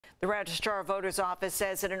The Registrar of Voters Office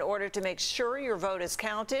says that in order to make sure your vote is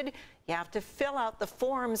counted, you have to fill out the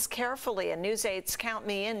forms carefully. And News 8's Count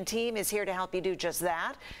Me In team is here to help you do just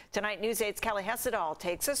that. Tonight, News 8's Kelly Hessedal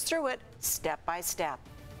takes us through it step by step.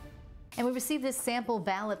 And we received this sample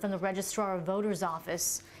ballot from the Registrar of Voters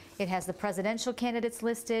Office. It has the presidential candidates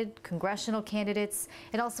listed, congressional candidates.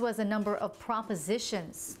 It also has a number of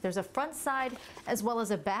propositions. There's a front side as well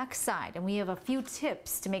as a back side, and we have a few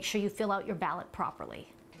tips to make sure you fill out your ballot properly.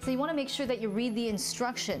 So you want to make sure that you read the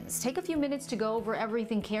instructions. Take a few minutes to go over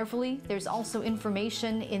everything carefully. There's also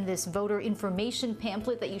information in this voter information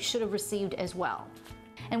pamphlet that you should have received as well.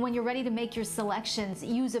 And when you're ready to make your selections,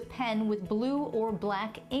 use a pen with blue or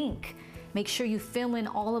black ink. Make sure you fill in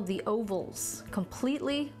all of the ovals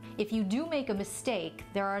completely. If you do make a mistake,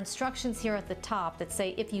 there are instructions here at the top that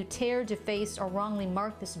say if you tear, deface, or wrongly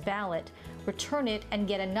mark this ballot, return it and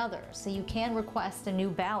get another. So you can request a new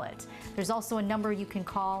ballot. There's also a number you can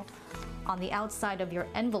call on the outside of your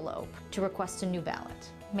envelope to request a new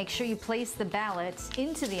ballot. Make sure you place the ballot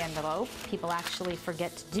into the envelope. People actually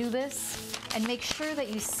forget to do this. And make sure that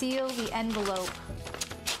you seal the envelope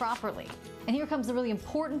properly. And here comes the really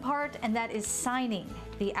important part, and that is signing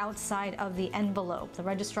the outside of the envelope. The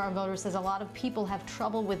Registrar of Voters says a lot of people have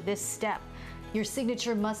trouble with this step. Your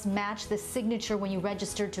signature must match the signature when you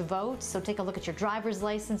register to vote, so take a look at your driver's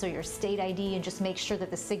license or your state ID and just make sure that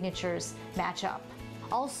the signatures match up.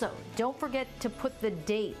 Also, don't forget to put the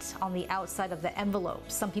date on the outside of the envelope.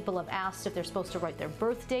 Some people have asked if they're supposed to write their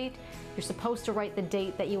birth date. You're supposed to write the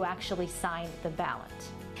date that you actually signed the ballot.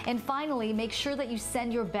 And finally, make sure that you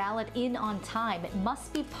send your ballot in on time. It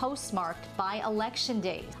must be postmarked by Election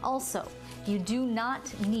Day. Also, you do not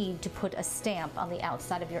need to put a stamp on the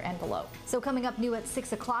outside of your envelope. So coming up new at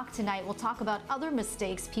 6 o'clock tonight, we'll talk about other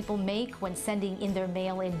mistakes people make when sending in their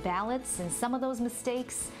mail-in ballots, and some of those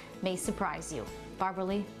mistakes may surprise you. Barbara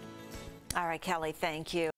Lee. All right, Kelly, thank you.